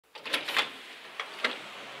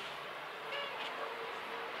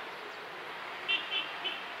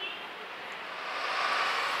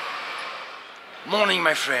Morning,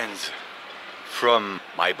 my friends, from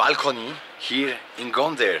my balcony here in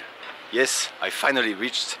Gonder. Yes, I finally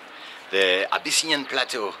reached the Abyssinian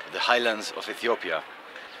plateau, the highlands of Ethiopia.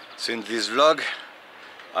 So in this vlog,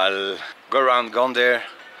 I'll go around Gonder,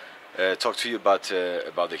 talk to you about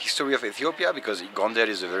the history of Ethiopia, because Gonder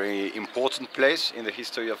is a very important place in the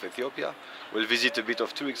history of Ethiopia. We'll visit a bit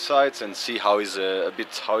of tourist sites and see how is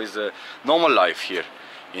the normal life here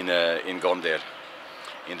in Gonder,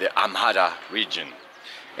 in the Amhara region.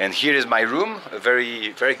 And here is my room, a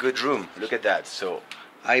very good room. Look at that. So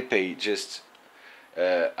I pay just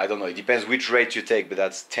I don't know, it depends which rate you take, but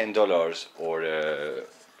that's $10, or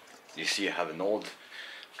you see I have an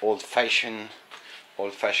old-fashioned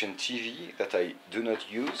TV that I do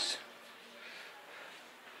not use.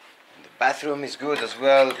 And the bathroom is good as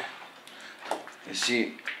well. You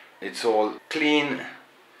see, it's all clean,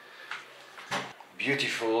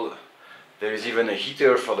 beautiful. There is even a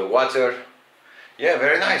heater for the water. Yeah,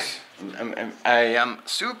 very nice. I am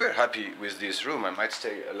super happy with this room. I might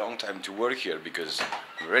stay a long time to work here because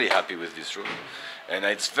I'm really happy with this room. And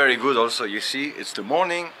it's very good also, you see, it's the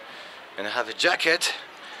morning and I have a jacket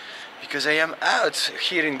because I am out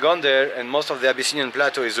here in Gonder, and most of the Abyssinian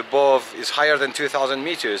plateau is higher than 2,000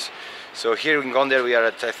 meters. So here in Gonder we are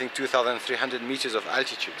at, I think, 2,300 meters of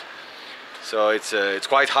altitude. So it's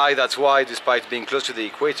quite high. That's why, despite being close to the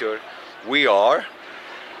equator,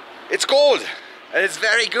 it's cold. And it's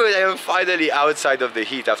very good. I am finally outside of the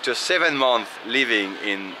heat after 7 months living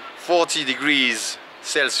in 40 degrees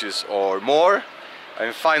Celsius or more.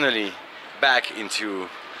 I'm finally back in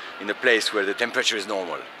a place where the temperature is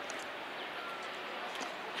normal.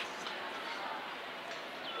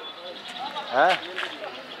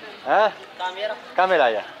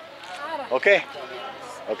 Camera, yeah. Okay.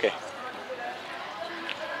 Okay.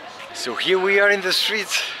 So here we are in the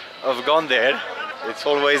streets of Gonder. It's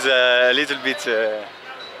always a little bit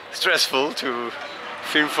stressful to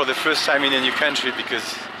film for the first time in a new country,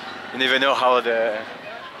 because you never know how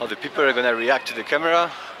the people are gonna react to the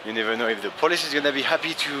camera. You never know if the police is gonna be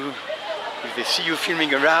happy if they see you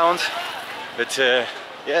filming around. But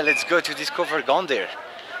yeah, let's go to discover Gonder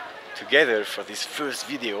together for this first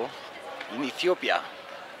video in Ethiopia.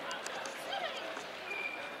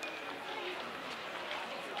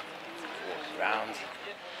 Round.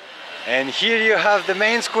 And here you have the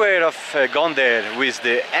main square of Gonder with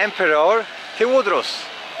the Emperor Tewodros.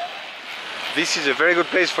 This is a very good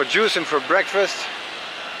place for juice and for breakfast.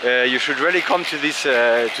 You should really come to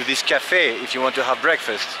this cafe if you want to have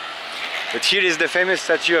breakfast. But here is the famous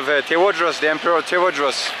statue of Tewodros, the Emperor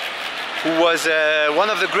Tewodros, who was one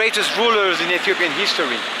of the greatest rulers in Ethiopian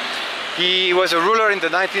history. He was a ruler in the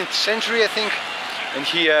 19th century, I think, and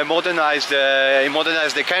he modernized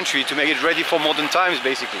the country to make it ready for modern times,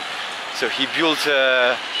 basically. So he built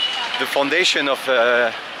the foundations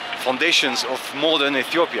of modern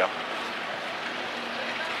Ethiopia.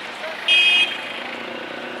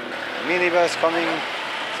 Minibus coming.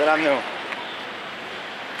 Salam no.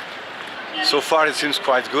 So far it seems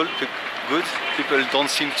quite good. People don't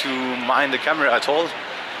seem to mind the camera at all.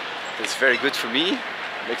 It's very good for me.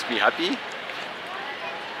 Makes me happy.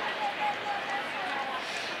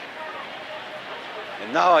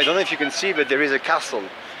 And now I don't know if you can see, but there is a castle.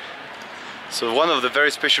 So one of the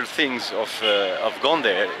very special things of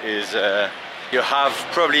Gonder is you have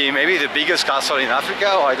probably maybe the biggest castle in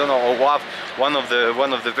Africa, or I don't know, or one of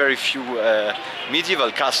the very few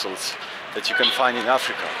medieval castles that you can find in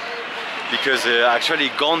Africa. Because actually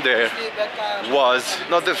Gonder was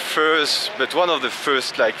not the first, but one of the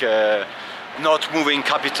first not moving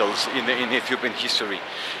capitals in Ethiopian history.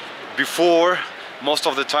 Before, most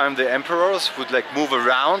of the time the emperors would move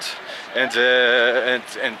around and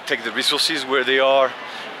take the resources where they are,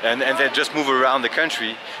 and then just move around the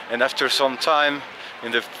country. And after some time,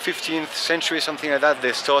 in the 15th century, something like that,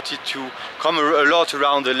 they started to come a lot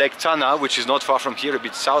around the Lake Tana, which is not far from here, a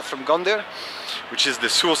bit south from Gonder, which is the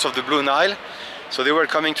source of the Blue Nile. So they were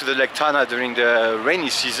coming to the Lake Tana during the rainy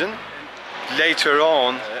season. Later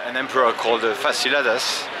on, an emperor called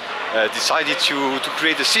Fasciladas decided to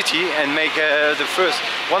create a city and make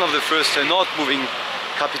one of the first not moving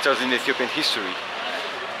capitals in Ethiopian history.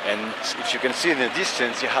 And if you can see in the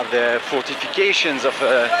distance, you have the fortifications of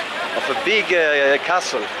a big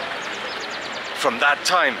castle from that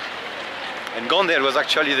time. And Gonder was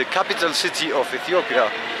actually the capital city of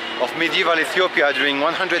Ethiopia, of medieval Ethiopia, during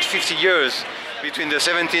 150 years, between the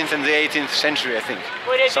 17th and the 18th century, I think.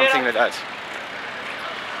 Something like that.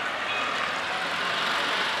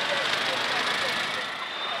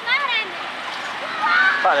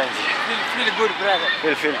 Feel good,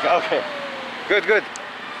 brother. Feel okay. Good.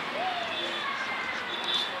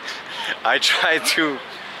 I try to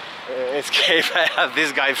escape. I have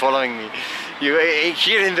this guy following me.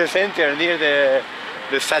 Here in the center, near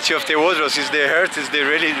the statue of Theodros, is the heart, is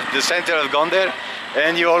the center of Gonder,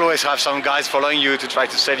 and you always have some guys following you to try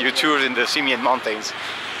to sell you tours in the Simian mountains.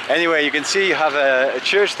 Anyway, you can see you have a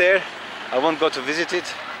church there. I won't go to visit it.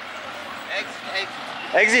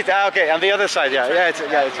 Exit. Ah, okay. On the other side. Yeah, it's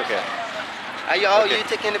okay. Are you? Oh, you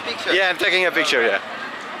taking a picture? Yeah, I'm taking a picture. Yeah.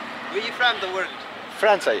 Where are you from? The world?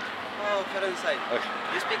 France. Oh, France. Okay.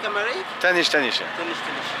 You speak Amharic? Tanish. Tanish. You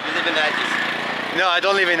live in Addis? No, I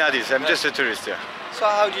don't live in Addis. I'm just a tourist. Yeah. So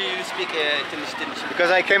how do you speak Tanish?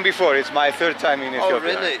 Because I came before. It's my third time in Ethiopia.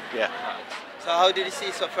 Oh, really? Yeah. So how did you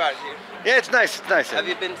see so far here? Yeah, it's nice. It's nice. Have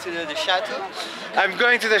you been to the chateau? I'm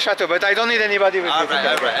going to the chateau, but I don't need anybody with me. All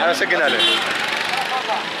right.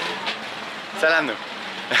 Salam.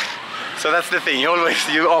 So that's the thing.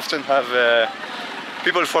 You often have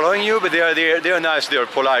people following you, but they are nice. They are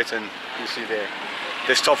polite, and you see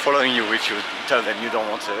they stop following you if you tell them you don't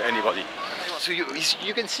want anybody. So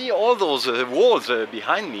you can see all those walls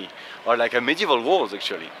behind me are like a medieval walls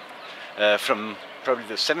actually, from probably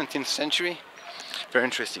the 17th century. Very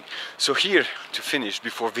interesting. So here, to finish,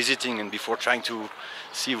 before visiting and before trying to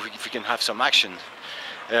see if we can have some action,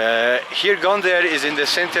 here Gonder is in the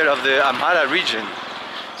center of the Amhara region.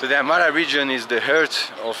 So the Amhara region is the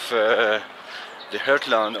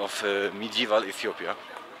heartland of medieval Ethiopia.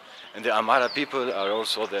 And the Amhara people are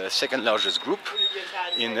also the second largest group,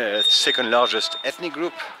 second largest ethnic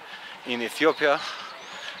group in Ethiopia,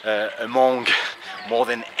 among more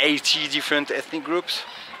than 80 different ethnic groups.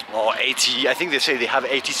 Or 80, I think they say they have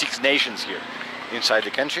 86 nations here inside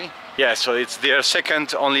the country. Yeah, so they are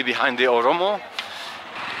second only behind the Oromo,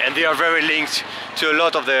 and they are very linked to a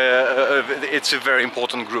lot of it's a very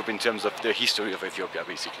important group in terms of the history of Ethiopia,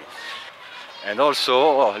 basically. And also,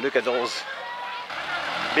 oh, look at those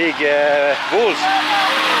big bulls.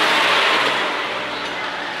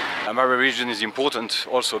 Amhara region is important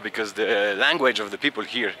also because the language of the people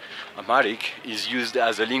here, Amharic, is used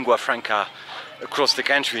as a lingua franca across the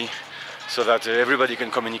country, so that everybody can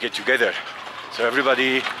communicate together. So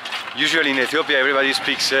usually in Ethiopia, everybody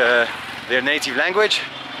speaks their native language,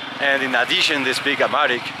 and in addition they speak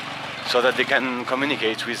Amharic, so that they can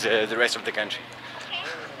communicate with the rest of the country.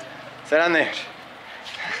 Selam.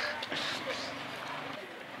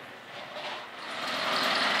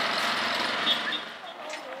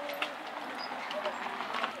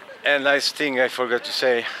 And last thing I forgot to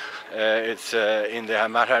say, it's in the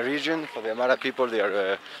Amhara region. For the Amhara people, they are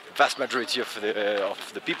the vast majority of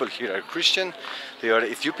the people here are Christian. They are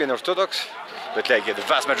Ethiopian Orthodox, but like the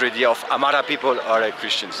vast majority of Amhara people are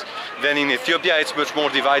Christians. Then in Ethiopia, it's much more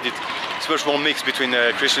divided. It's much more mixed between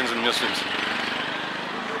Christians and Muslims.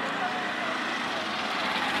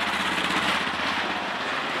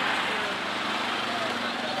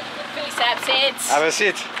 Please have seats. Have a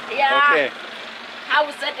seat. Yeah. Okay. How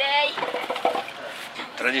was the day?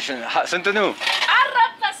 Tradition. Santanu.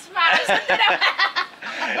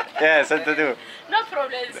 Yeah. Yeah, Santanu. No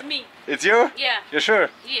problem, it's me. It's you? Yeah. You're sure?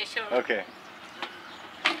 Yeah, sure. Okay.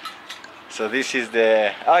 So this is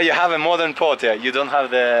the... Oh, you have a modern pot, yeah. You don't have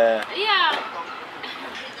the... Yeah.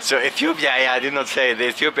 So Ethiopia, yeah, I did not say.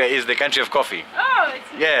 Ethiopia is the country of coffee. Oh,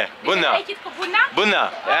 it's... Yeah, bunna. You like it, bunna?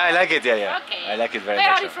 Bunna. Yeah, I like it, yeah. Okay. I like it very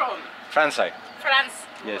Where much. are you from? France. France.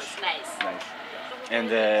 Yes. Oh, nice. Nice. And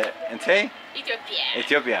hey? Ethiopia.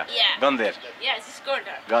 Ethiopia? Yeah. Gonder. Yes, it's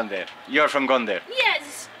Gonder. Gonder. You're from Gonder?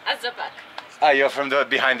 Yes, at the back. Ah, you're from the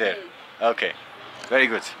behind there? Okay. Very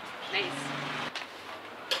good. Nice.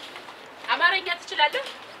 አማርኛ ትችላለህ?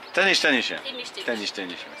 ትንሽ ትንሽ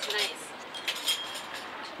Nice.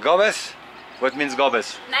 Gobes? What means gobes?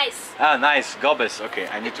 Nice. Ah, nice. Gobes. Okay,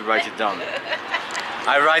 I need to write it down.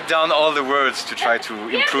 I write down all the words to try to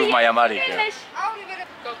improve my Amharic. Gobes.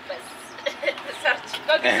 Search.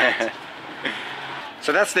 Google. So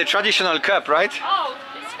that's the traditional cup, right? Oh,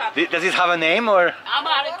 it's cup. Does it have a name or?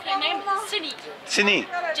 Amharic name Sini. Sini.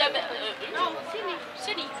 No,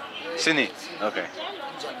 Sini. Sini. Okay.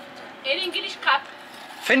 In English cup.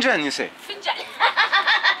 Finjan, you say? Finjan.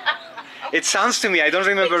 It sounds to me, I don't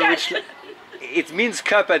remember which... It means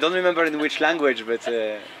cup, I don't remember in which language, but...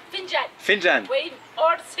 Finjan. Finjan.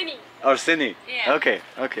 Or Sini. Or Sini. Yeah. Okay,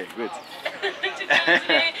 good.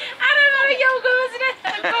 I don't know, yo,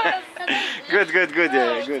 Good, yeah, good.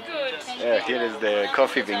 Good. Yeah, here is the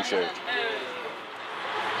coffee being served.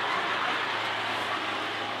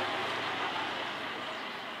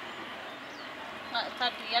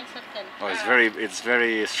 Oh, it's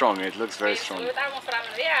very strong. It looks very strong.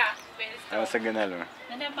 Yeah.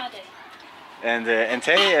 And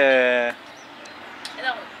tea?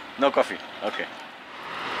 No coffee. Okay.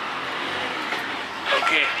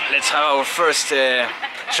 Okay, let's have our first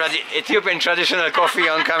Ethiopian traditional coffee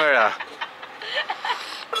on camera.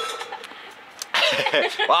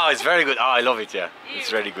 Wow, it's very good. Oh, I love it, yeah.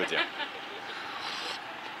 It's really good, yeah.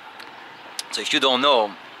 So if you don't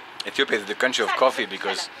know, Ethiopia is the country of coffee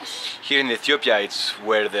because here in Ethiopia it's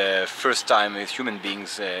where the first time human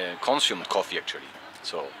beings consumed coffee actually.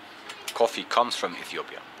 So coffee comes from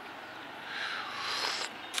Ethiopia.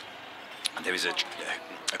 And there is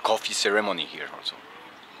a coffee ceremony here also.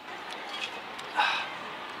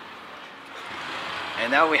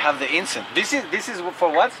 And now we have the incense. This is for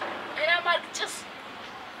what? Ramakçız.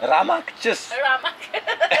 Ramakçız.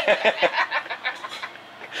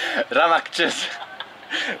 Ramakçız.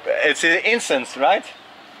 It's incense, right?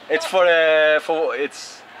 It's for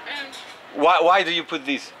it's. Why do you put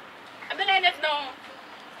this?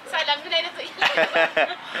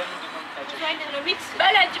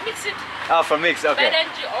 Mix it. Oh, for mix, okay.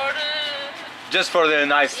 Or Just for the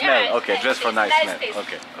nice smell. Yeah, Okay, just for nice smell. taste.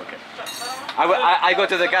 Okay, okay. I go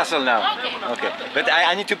to the castle now. Okay, but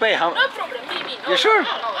I need to pay. How? no problem. You sure? No.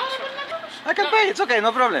 I can pay. It's okay.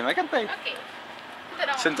 No problem. I can pay. Okay.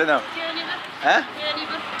 Centennial. Huh?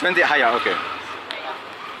 20. Haya. Okay.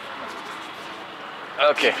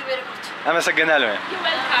 Okay. አመሰግናለሁ. You're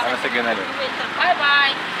welcome. አመሰግናለሁ. Bye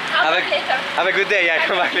bye. Come back later. Have a good day. Yeah,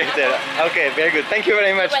 come back later. Okay, very good. Thank you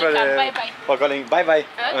very much You're welcome. for Bye-bye. for calling. Bye bye.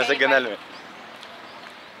 Okay, አመሰግናለሁ.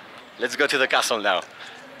 Let's go to the castle now.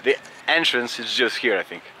 The entrance is just here, I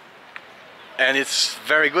think. And it's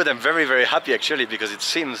very good. I'm very, very happy actually because it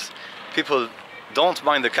seems people don't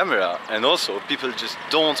mind the camera and also people just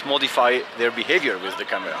don't modify their behavior with the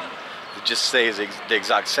camera. It just stays the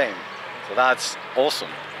exact same. So that's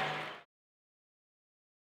awesome.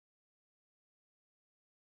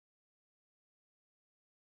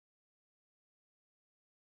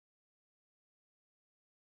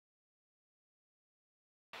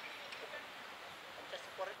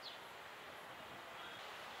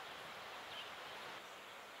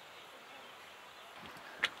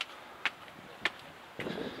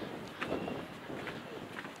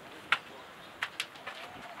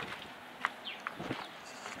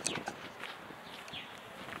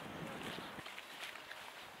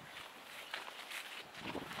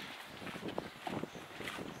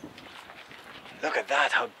 Look at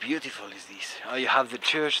that, how beautiful is this? Oh, you have the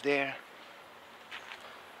church there.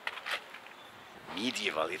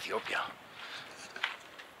 Medieval Ethiopia.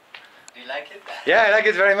 Do you like it? Yeah, I like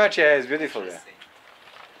it very much. Yeah, it's beautiful. Yeah.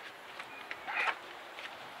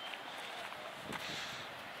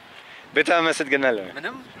 በጣም አመሰግናለሁ።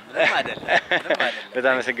 ምንም አይደለም።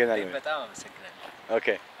 በጣም አመሰግናለሁ። በጣም አመሰግናለሁ።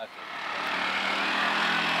 Okay.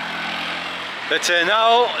 But now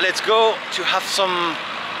let's go to have some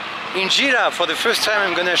injeera. For the first time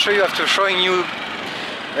I'm gonna show you, after showing you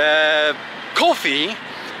coffee,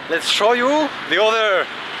 let's show you the other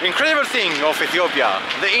incredible thing of Ethiopia,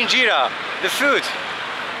 the injeera, the food.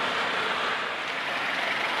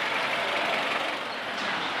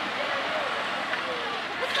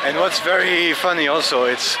 And what's very funny also,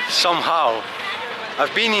 it's somehow,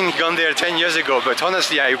 I've been in Gonder 10 years ago, but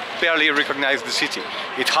honestly I barely recognize the city.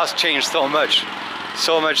 It has changed so much,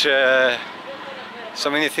 so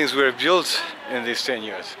many things were built in these 10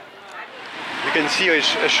 years. You can see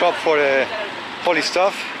a shop for holy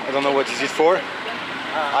stuff. I don't know what is it for.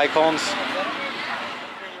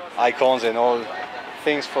 Icons and all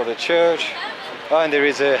things for the church. Oh, and there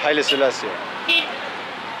is a Haile Selassie.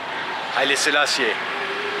 Haile Selassie,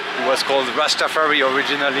 who was called Rastafari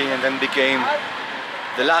originally and then became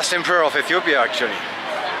the last emperor of Ethiopia actually.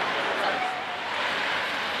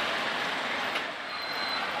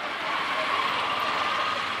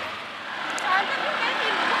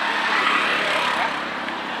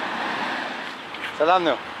 Salam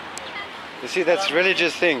no. You see, that's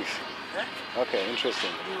religious things. Okay,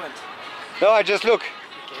 interesting. No, I just look.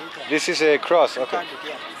 This is a cross. Okay.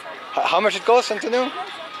 How much it costs, Antonio?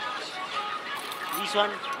 This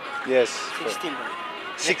one Yes. 16.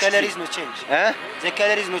 The 60. color is no change. Huh? The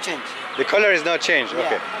color is no change. The color is not changed. Yeah.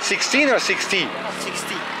 Okay. 16 or 60?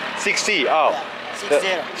 60. 60. Oh.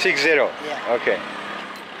 Yeah. 60. 60. Yeah. Okay.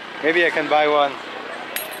 Maybe I can buy one.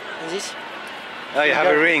 This? Oh, you have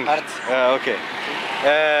a ring. Heart. Okay.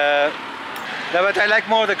 No, but I like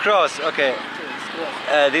more the cross. Okay.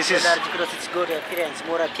 This is. large cross, it's good appearance,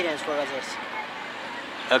 more appearance for others.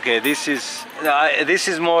 Okay. This is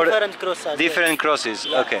more Different cross as different crosses.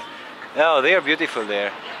 Yeah. Okay. Oh, they are beautiful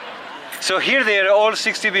there. So here they are all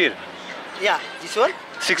 60 birr. Yeah, this one?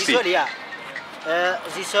 60. This one, yeah.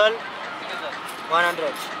 This one,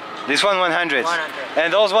 100. This one 100. 100.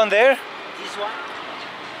 And those one there? This one,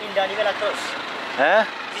 in Lalibela cross. Huh?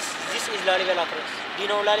 This is Lalibela cross. Do you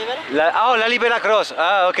know Lalibela? Oh, Lalibela cross.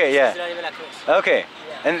 Ah, okay, This is yeah. Lalibela cross. Okay.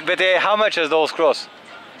 Yeah. And but how much is those cross?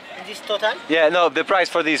 And this total Yeah, no, the price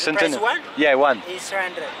for this The price centennial. one? Yeah, one. is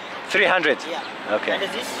 300. 300. Yeah. Okay. And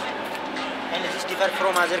this differ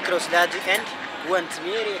from other cross that and want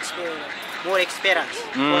more experience.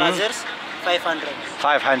 For others, 500.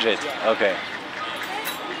 500. Yeah. Okay.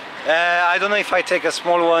 I don't know if I take a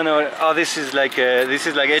small one or this is like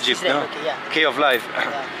Egypt, no? Okay, yeah. Key of life.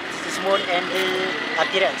 Yeah. It's small and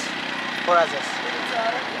appearance for others.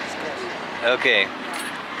 Okay.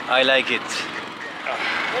 I like it.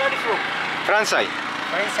 Where are you from? France. France.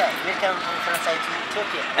 Welcome from France to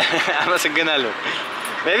Ethiopia. I'm a Sengenalo.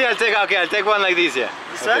 Maybe I'll take one like this, yeah.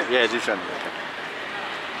 This Okay, one? yeah, this one. Okay.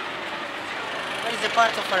 Where is the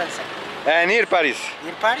part of France? Near Paris.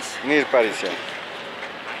 Near Paris? Near Paris, yeah.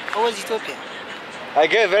 How was Ethiopia? I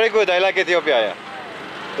get very good. I like Ethiopia, yeah.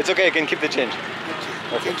 It's okay, you can keep the change.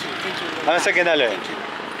 Okay. Thank you. I'm a Sengenalo. Thank you.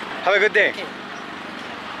 Have a good day. Okay.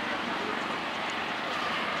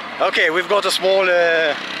 Okay, we've got a small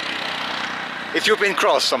Ethiopian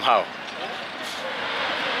cross somehow.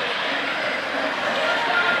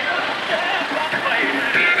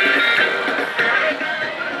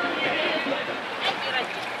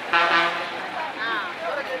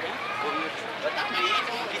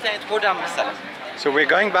 So we're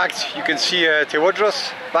going back. You can see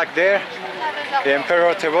Tewodros back there, the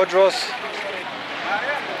Emperor Tewodros.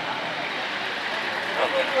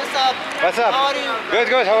 What's up? What's up? How are you?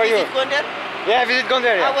 Good. How are you? Visit Gonder? Yeah, visit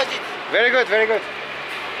Gonder. Yeah. How was it? Very good.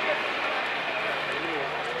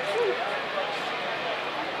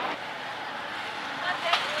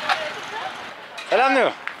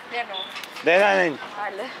 Salamnu. Denanin.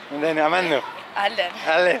 Den amannu.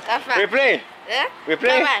 Ale. We play. Yeah? We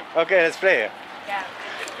play. Come on. Okay, let's play. Yeah.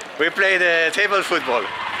 We play the table football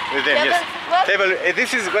with them. Yes. football? Table.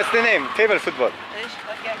 This is what's the name? Table football.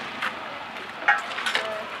 Okay.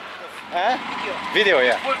 Huh? Video.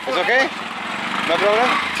 Yeah. It's okay. No problem.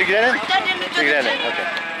 Tigrenin. Tigrenin. Okay.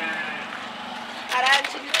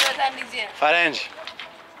 Farange.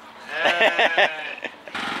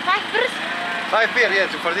 5 beers? 5 beer, yeah,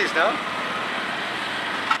 for this, no?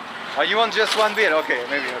 Oh, you want just one beer? Okay,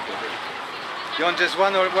 maybe, okay. You want just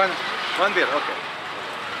one beer? Okay.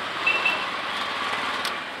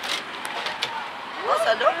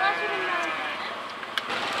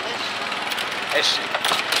 Esh.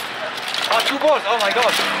 Oh, 2 balls, oh my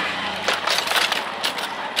god.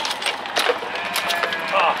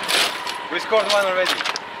 Oh, we scored one already.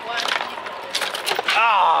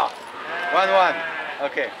 Ah, 1-1,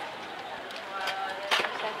 okay.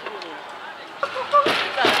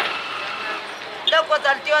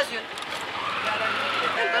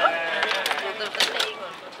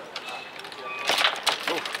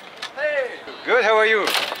 Good, how are you?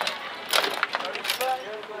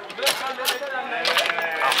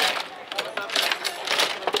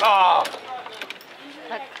 Oh.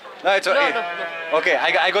 No, it's okay. Okay,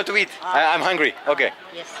 I got to eat. I'm hungry. Okay.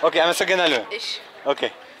 Yes. Okay, I'm a Sagenalu.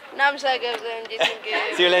 Okay.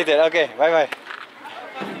 See you later. Okay, bye.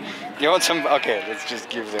 You want some? Okay, let's just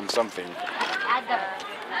give them something.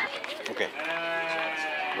 Okay.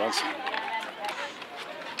 Once.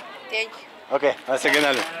 Thank you. Okay, I'm a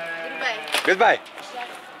Sagenalu. Goodbye. Goodbye.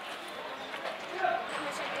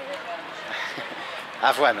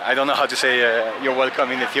 Afwan. I don't know how to say you're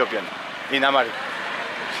welcome in Ethiopian, in Amharic.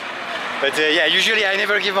 But yeah, usually I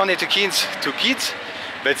never give money to kids.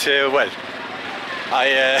 But well,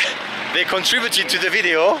 they contributed to the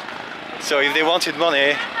video, so if they wanted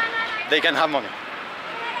money, they can have money.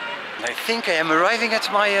 I think I am arriving at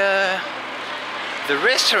my the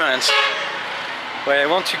restaurant where I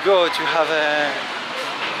want to go to have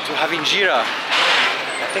injeera.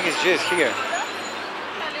 I think it's just here.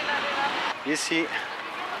 You see,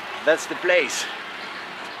 that's the place.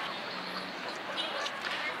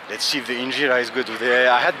 Let's see if the injeera is good.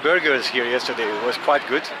 I had burgers here yesterday. It was quite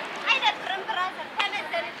good.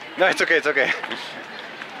 No, it's okay.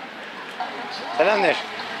 Selamlar.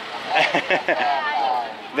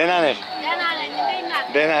 Denaner.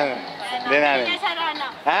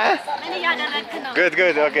 Huh?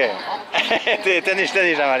 Good, okay. Tanish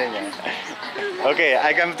Amarinya. Okay,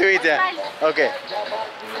 I come to it. Okay.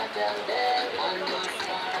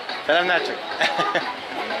 Selamlar.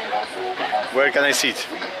 Where can I sit?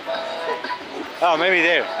 Oh, maybe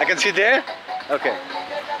there. I can sit there? Okay.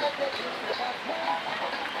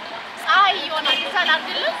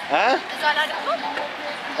 Huh?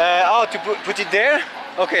 Oh, to put it there?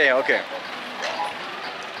 Okay.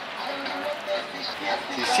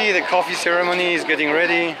 You see, the coffee ceremony is getting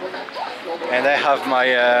ready, and I have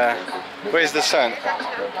my Where's the sun?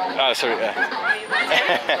 Oh, sorry.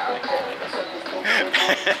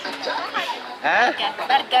 Huh?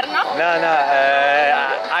 Burger, no? No, no.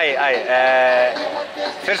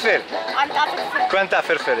 Firfir. Quanta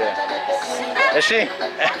firfir? Is she?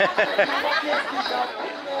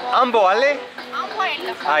 Ambo alle?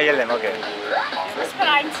 Ah, yellem. Okay.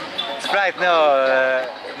 Sprite. Sprite,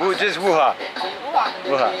 no. Just wuha.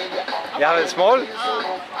 Wuha. You have it small?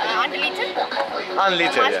 1 liter. 1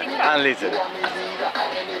 liter, yeah. 1 liter.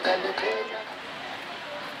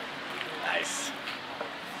 Nice.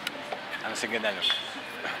 I'm thinking that.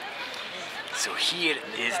 So here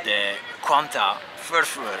is the Quanta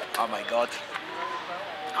Furfur. Oh my god.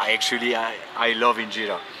 I love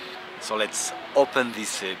injeera. So let's open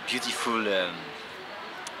this beautiful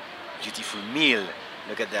meal.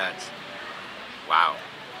 Look at that. Wow.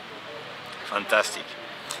 Fantastic.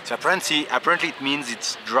 So apparently it means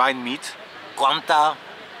it's dried meat. Quanta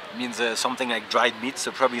means something like dried meat,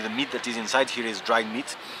 so probably the meat that is inside here is dried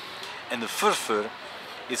meat. And the furfur,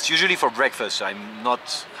 it's usually for breakfast, so I'm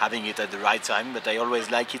not having it at the right time, but I always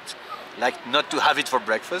like not to have it for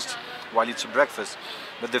breakfast while it's a breakfast.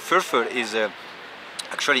 But the furfur is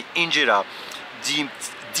actually injeera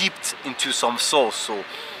dipped into some sauce, so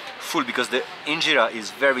full, because the injeera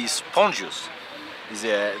is very spongious. Is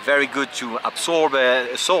very good to absorb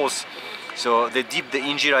a sauce, so they dip the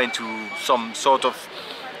injeera into some sort of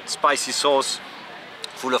spicy sauce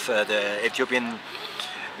full of the Ethiopian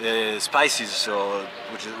spices, so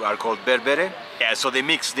which are called berbere. Yeah, so they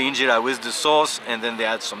mix the injeera with the sauce and then they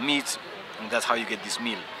add some meat, and that's how you get this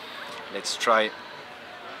meal. Let's try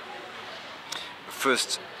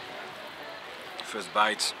first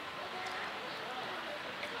bite.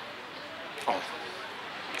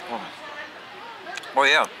 Oh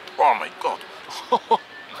yeah, oh my god.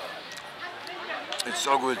 It's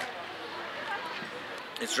so good.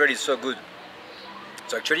 It's really so good.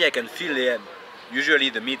 So actually I can feel usually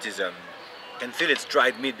the meat is, can feel it's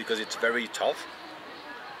dried meat because it's very tough.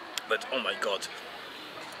 But oh my god.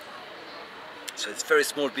 So it's very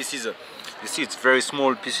small pieces of, you see it's very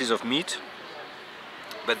small pieces of meat.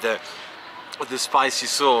 But the spicy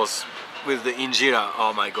sauce with the injeera,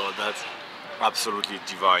 oh my god, that's absolutely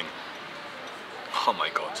divine. Oh my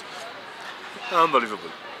god,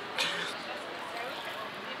 unbelievable.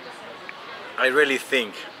 I really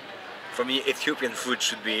think, for me, Ethiopian food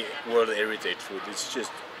should be World Heritage food. It's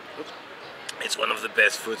just, it's one of the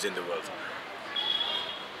best foods in the world.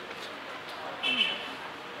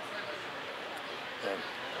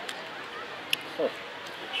 Oh.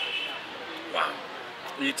 Wow,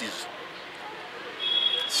 it is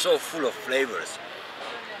so full of flavors,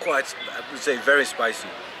 quite, I would say, very spicy.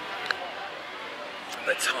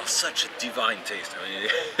 But oh, such a divine taste. I mean,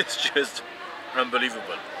 it's just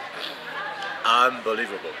unbelievable.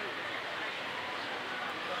 Unbelievable.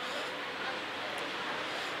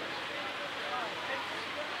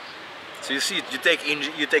 So you see, you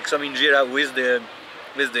take some injeera with the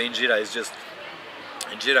injeera. Is just,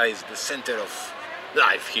 injeera is the center of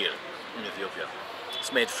life here in Ethiopia.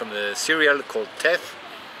 It's made from a cereal called teff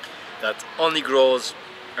that only grows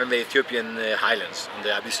on the Ethiopian highlands, on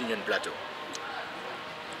the Abyssinian plateau.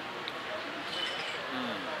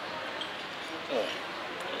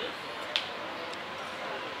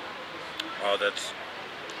 Oh, that's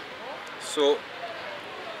so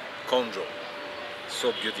Gonder,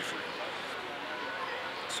 so beautiful,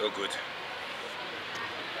 so good.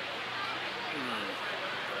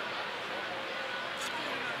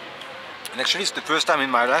 And actually it's the first time in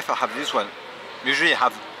my life I have this one. Usually I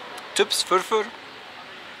have tups furfur,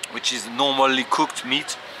 which is normally cooked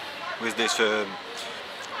meat with this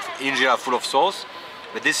injeera full of sauce,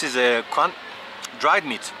 but this is a dried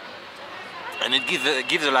meat, and it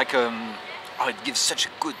gives like oh, it gives such a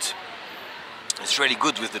good. It's really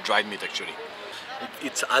good with the dried meat actually.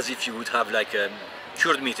 It's as if you would have like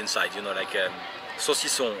cured meat inside, you know, like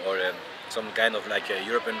saucisson or some kind of like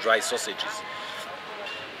European dry sausages.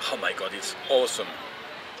 Oh my god, it's awesome.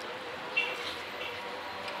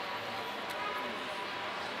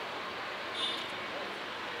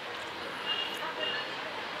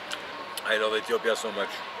 I love Ethiopia so much.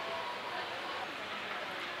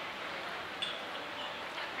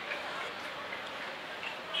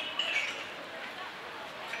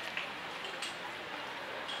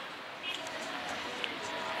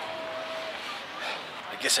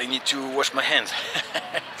 I guess I need to wash my hands.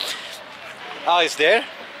 Oh, it's there?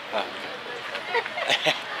 Oh.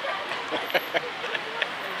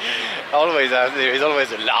 Always, there is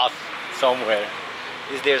always a laugh somewhere.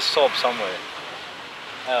 Is there soap somewhere?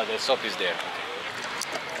 Oh, the soap is there.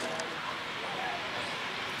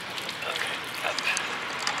 Okay. Okay.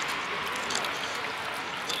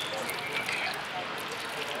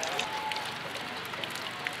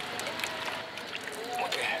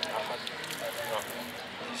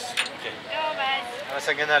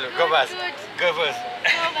 አመሰግናለሁ። ጎበዝ ጎበዝ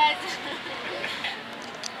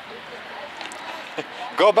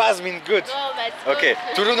ጎበዝ means good. Okay.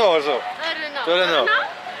 ጥሩ ነው also. ጥሩ ነው.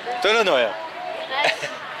 ጥሩ ነው ያ.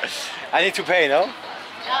 I need to pay, no?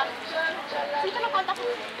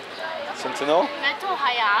 ስንት ነው?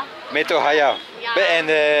 120. And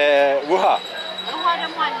ውሃ? ውሃ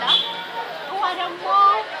ደግሞ አለ. ውሃ ደግሞ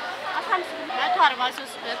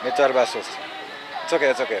 143. It's okay,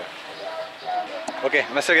 it's okay. Okay,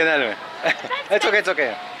 አመሰግናለሁ. It's okay, it's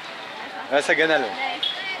okay. አመሰግናለሁ.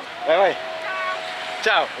 Bye bye.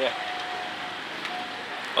 Ciao. Yeah.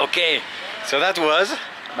 Okay, so that was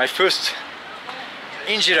my first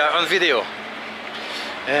injeera on video.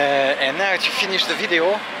 And now to finish the video,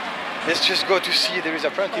 let's just go to see. There is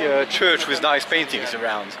apparently a church with nice paintings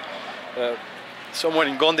around. Somewhere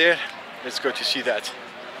in Gonder. Let's go to see that.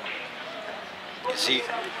 You see,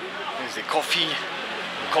 there's the coffee.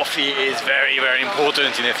 Coffee is very, very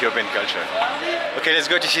important in Ethiopian culture. Okay, let's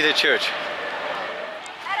go to see the church.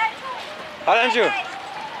 Aranju.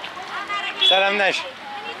 Salam nash.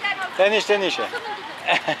 Tenish.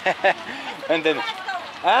 And then,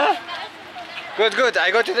 huh? Good, good. I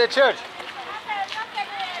go to the church.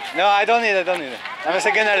 No, I don't need it. I'm a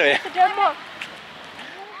second alloy.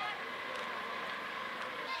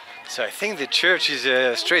 So I think the church is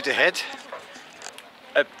straight ahead,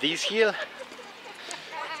 up this hill.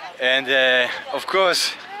 And of course,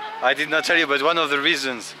 I did not tell you, but one of the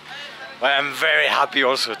reasons why I'm very happy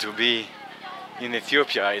also to be in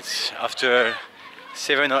Ethiopia, it's after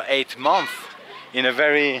 7 or 8 months in a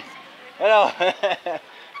very... Hello!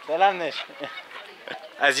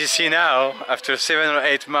 As you see now, after 7 or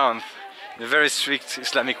 8 months, in a very strict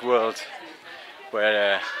Islamic world,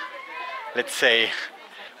 where, let's say,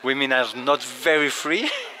 women are not very free,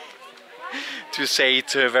 to say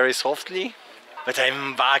it very softly, but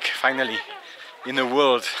I'm back finally in a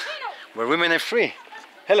world where women are free.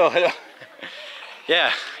 Hello. Yeah,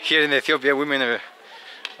 here in Ethiopia, women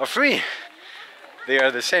are free. They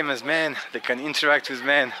are the same as men. They can interact with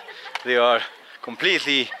men. They are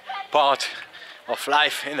completely part of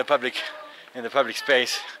life in the public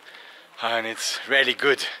space, and it's really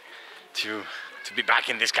good to be back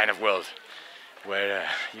in this kind of world where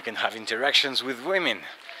you can have interactions with women,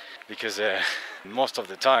 because most of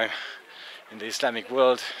the time in the Islamic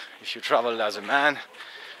world, if you travel as a man,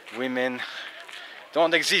 women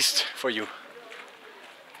don't exist for you.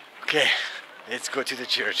 Okay, let's go to the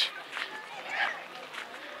church.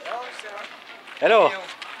 Hello.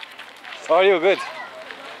 How are you? Good.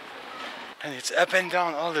 And it's up and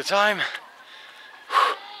down all the time.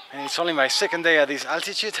 And it's only my second day at this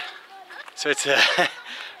altitude, so it's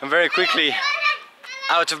I'm very quickly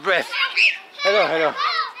out of breath. Hello.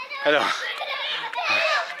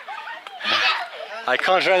 I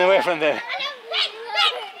can't run away from them.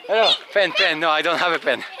 Hello, pen. No, I don't have a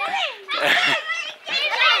pen.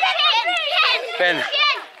 Pen.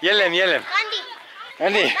 Yellem.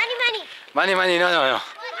 Andy. Money. No.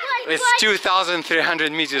 It's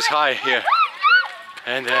 2,300 meters high here.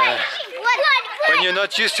 And when you're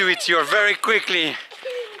not used to it, you're very quickly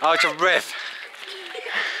out of breath.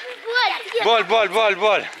 Ball.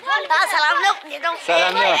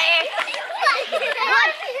 Salam no.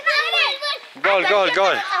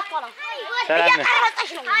 Goal. Salam no.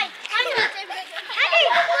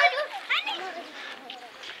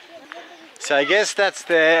 So I guess that's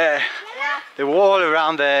the wall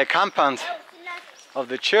around the compound of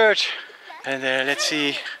the church, and let's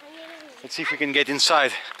see if we can get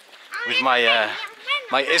inside with my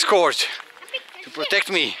escort to protect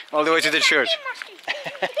me all the way to the church.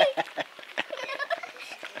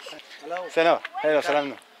 Hello,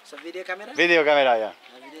 salam. So video camera? Video camera, yeah.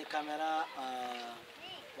 Video camera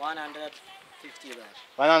 150 bear.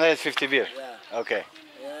 150 beer. Yeah. Okay.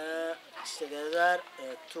 Together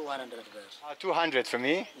 200 bears. 200 for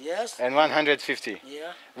me. Yes. And 150.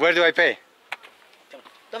 Yeah. Where do I pay?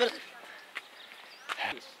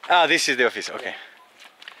 This is the office. Okay.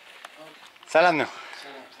 Salam no.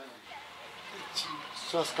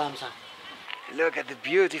 Look at the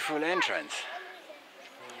beautiful entrance.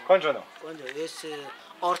 Conjo no. This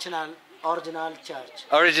original church.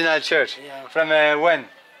 Original church. Yeah. From when?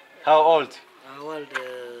 How old? Old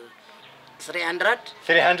 300.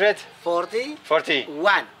 300? 40.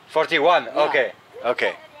 41. 41. Yeah.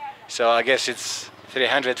 Okay. So I guess it's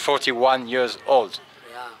 341 years old.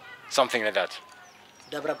 Yeah. Something like that.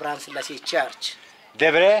 Debre Birhan Selassie Church.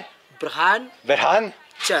 Debre Birhan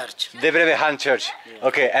Church. Debre Birhan Church. Yeah.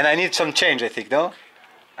 Okay, and I need some change, I think, no?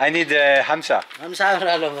 I need Hamsa.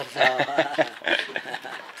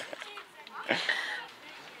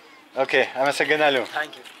 Okay, I'm a Saganalu.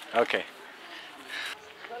 Thank you. Okay.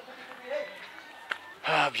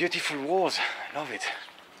 Ah, beautiful walls. I love it.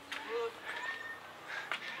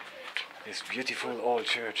 This beautiful old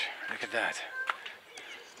church. Look at that.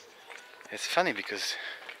 It's funny because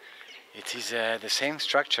it is the same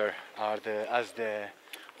structure as the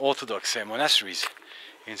Orthodox monasteries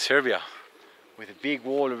in Serbia, with a big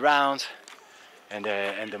wall around and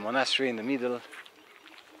the monastery in the middle.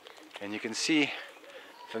 And you can see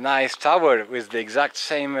the nice tower with the exact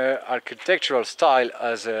same architectural style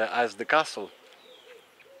as the castle.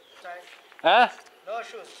 Huh? No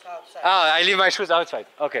shoes outside. Ah, I leave my shoes outside.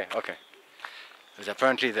 Okay, okay. But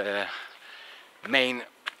apparently the main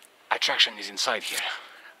attraction is inside here.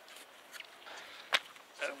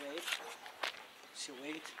 So wait. So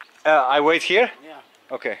wait. I wait here? Yeah.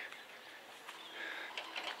 Okay.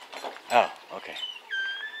 Oh, okay.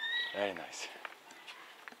 Very nice.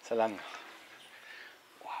 Salam.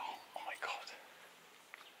 Wow, oh my god.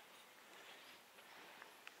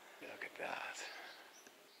 Look at that.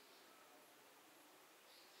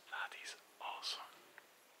 That is awesome.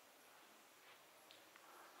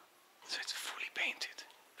 So it's fully painted.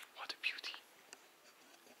 What a beauty.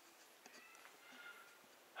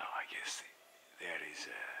 Oh, I guess there is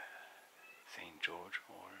Saint George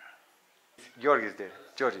or... George is there.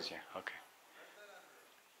 George is here. Okay.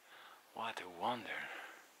 What a wonder.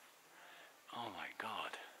 Oh my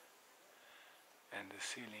god. And the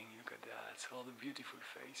ceiling, look at that. It's all the beautiful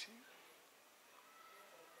faces.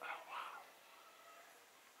 Oh wow.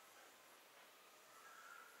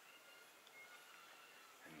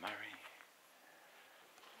 And Mary.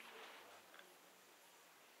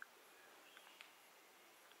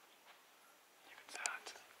 Look at that.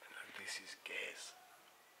 And look, this is gas.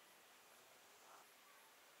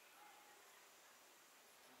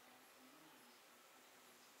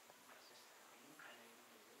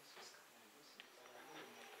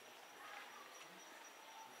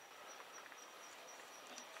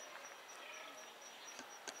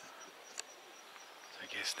 I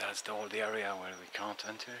guess that's the old area where we can't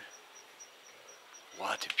enter.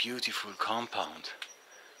 What a beautiful compound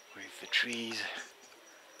with the trees,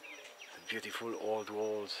 the beautiful old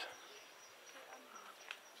walls.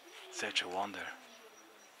 Such a wonder.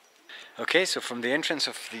 Okay, so from the entrance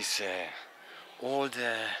of this old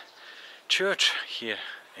church here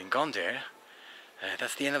in Gonder,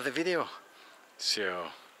 that's the end of the video. So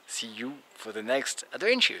see you for the next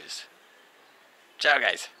adventures. Ciao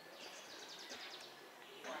guys.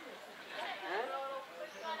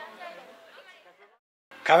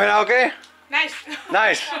 Camera okay? Nice.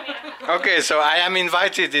 Nice. Okay, so I am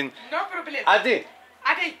invited in No problem. Adi.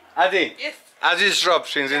 Adi. Yes. Adi's shop.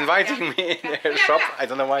 She's inviting me in her shop. I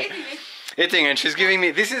don't know why. Eating, and she's giving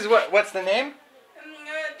me. This is what's the name?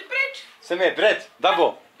 The bread. Seme bread.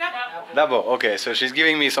 Dabo. Dabo. Dabo. Okay, so she's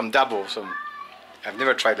giving me some dabo. I've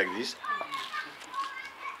never tried like this.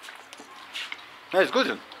 No, it's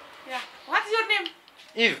good. Yeah. What's your name?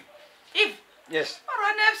 Eve. Eve. Yes. Or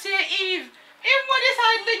I never say Eve. Eve, what is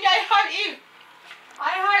hiding? I have Eve.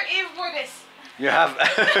 I have Eve, what is? You have.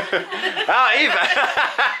 Ah, Eve.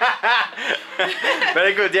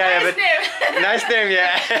 Very good. Yeah, Nice yeah, name. nice name.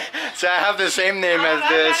 Yeah. So I have the same name as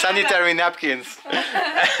the sanitary napkins.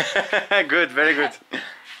 Good. Very good.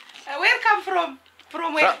 Where come from?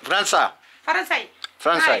 From where? França. Faransai.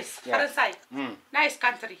 France. Nice. Yeah. Faransai. Nice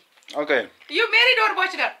country. Okay. You married or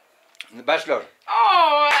bachelor? Bachelor.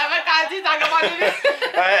 Oh, በቃ እዚህ ታገባለህ።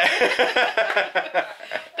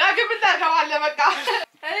 ዳግም ታገባለህ በቃ።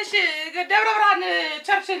 እሺ ደብረ ብርሃን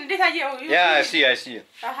ቸርችን እንዴት አየኸው? Yeah, I see.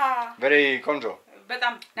 አሃ Very conjo.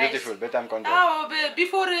 በጣም Beautiful. በጣም conjo. አዎ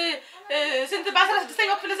ቢፎር ስንት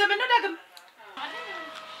በ16ኛው ክፍለ ዘመን ነው ዳግም?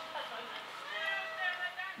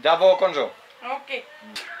 Dabo conjo. ኦኬ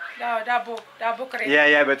ዳቦ ክሬም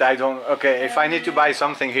Yeah, but I don't. Okay, if I need to buy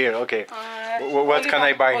something here, okay. What can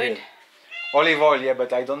I buy here? Olive oil, yeah,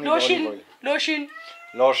 but I don't need olive oil.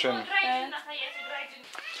 Lotion.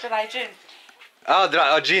 dry gin.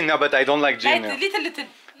 Oh, gin, no, but I don't like gin. No.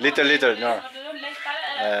 Little, no.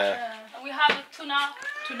 We have tuna.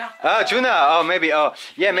 Ah, tuna. Oh, maybe. Oh,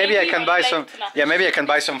 yeah, maybe I can buy like some. tuna. Yeah, maybe I can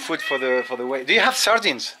buy some food for the way. Do you have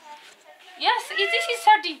sardines? Yes, this is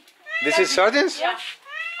sardine. This is sardines? Yeah.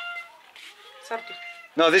 Sardine.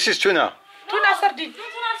 No, this is tuna. Tuna sardine.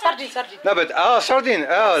 Sardine. No, but sardine.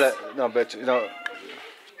 No, but no.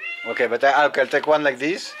 Okay, but I'll take one like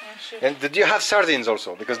this. Sure. And did you have sardines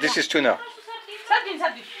also? Because this is tuna. Sardine.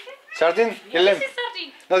 Sardine? This is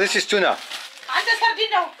sardine. No, this is tuna. And the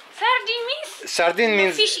sardine now. Sardine means Sardine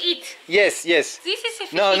means fish eat. yes. This is a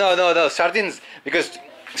fish eat. No. Sardines, because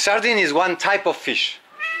sardine is one type of fish.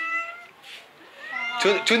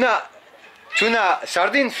 Tuna,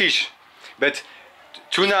 sardine fish, but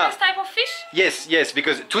Tuna. This type of fish? Yes, yes,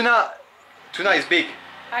 because tuna is big.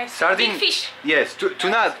 I see. Sardine. Big fish. Yes,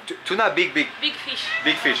 tuna big Big fish.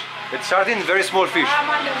 big fish. But sardine very small fish. I'm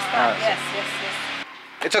understand. Yes, yes, yes.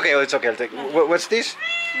 It's okay. It's okay. I'll take. What's this?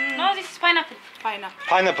 No, this is pineapple. Pineapple.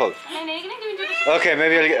 Pineapple. Okay,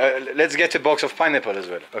 maybe let's get a box of pineapple as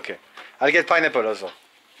well. Okay, I'll get pineapple also.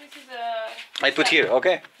 This is I put here.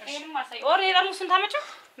 Okay. or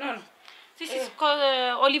No, no. this is called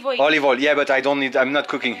olive oil. Olive oil. Yeah, but I don't need. I'm not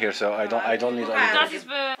cooking here, so I don't need olive That oil. is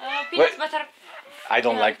peanut butter. I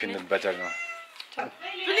don't like peanut butter. No.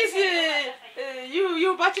 Please, you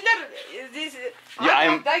bachelor, this. Yeah,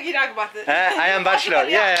 I'm. I am bachelor.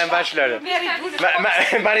 Yeah, I am bachelor.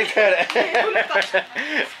 Married her.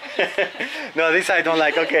 No, this I don't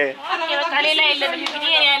like. Okay.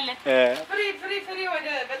 Yeah.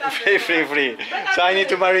 Free. So I need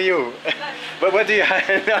to marry you. But what do you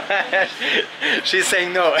have? She's saying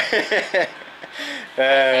no.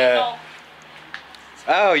 No.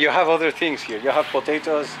 Oh, you have other things here. You have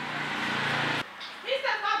potatoes.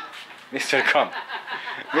 Mr. Come.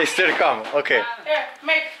 Mr. Come. Okay. Here,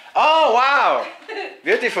 make. Oh, wow.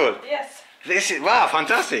 Beautiful. Yes. This is, wow,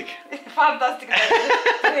 fantastic. Fantastic.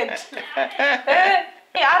 Great.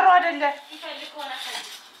 Hey, arrow አይደለ?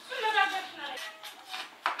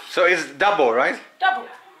 So it's double, right? Double.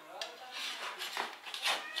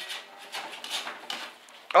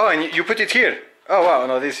 Oh, and you put it here. Oh, wow.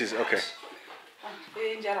 No, this is, okay.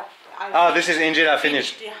 Injeera. Oh, this is injeera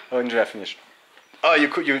finished. Yeah. Oh, injeera finished. Oh,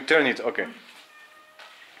 you turn it. Okay.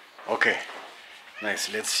 Okay. Nice.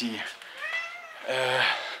 Let's see.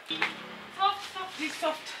 This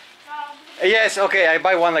soft. Yes. Okay. I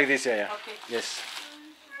buy one like this. Yeah. Okay. Yes.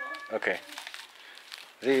 Okay.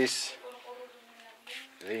 This.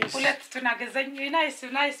 ሁለት ቱና ገዛኝ። ናይስ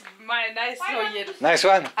ሰውዬ ነው። Nice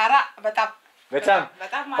one. ኧረ በጣም Betam.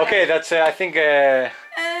 በጣም Okay. That's I think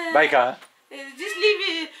Baika. This leave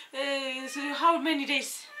how many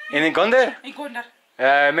days In Gonder? in Gonder?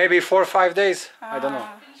 Maybe 4 or 5 days. I don't know.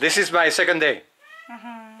 This is my second day.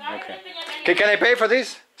 Okay. Can I pay for this?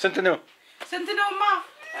 Sentinu. ስንት ነውማ?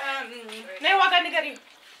 ነይ ዋጋ ንገሪው።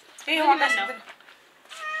 ይሄ ዋጋ ስንት ነው?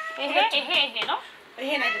 ይሄ ነው።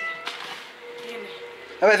 ይሄን አይደለም። ይሄን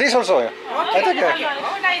This also. Yeah. I think.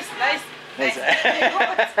 Oh, nice. Nice.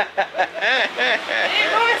 ይሄ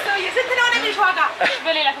ጎበዝ ሰውዬ። ስንት ነው የሚልሽ ዋጋ?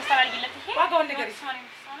 በሌላ ፈስታል አድርጊለት። ይሄ ዋጋውን ንገሪው።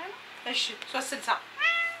 እሺ 360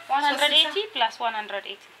 180 plus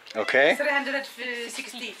 180. Okay.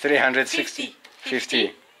 360 360. 50.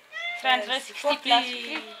 360 plus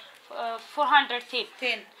 410.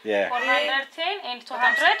 10 Yeah. 410 and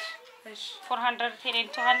 200. 410 and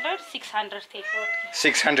 200, 610.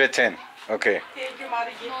 610. Okay. Thank you,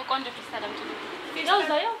 Marie. No, ቆንጆ ፒስታ ለምጭ ነው።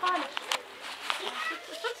 ያው ካለ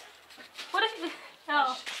ወረስ ያው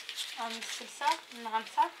 50 እና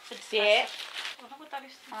 50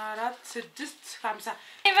 አራት ስድስት 50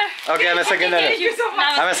 Okay, አመሰግናለሁ።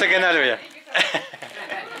 አመሰግናለሁ። Yeah.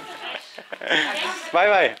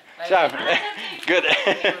 Bye. Ciao. Good.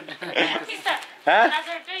 Huh?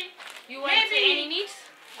 Another day you want any needs?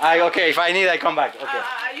 Okay, if I need I come back. Okay.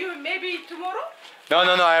 You maybe tomorrow? No.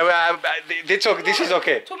 This is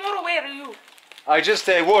okay. Tomorrow where are you? I just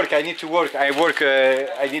work. I need to work.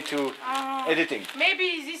 I need to editing. Maybe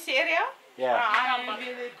this area? Yeah.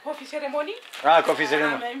 Coffee ceremony? Coffee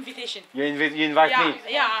ceremony. Invitation. You invite me?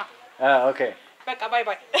 Yeah. Okay. በቃ bye.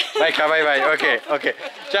 Bye. Okay.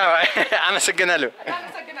 Ciao. አመሰግናለሁ።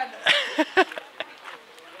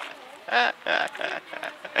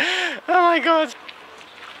 Oh my God.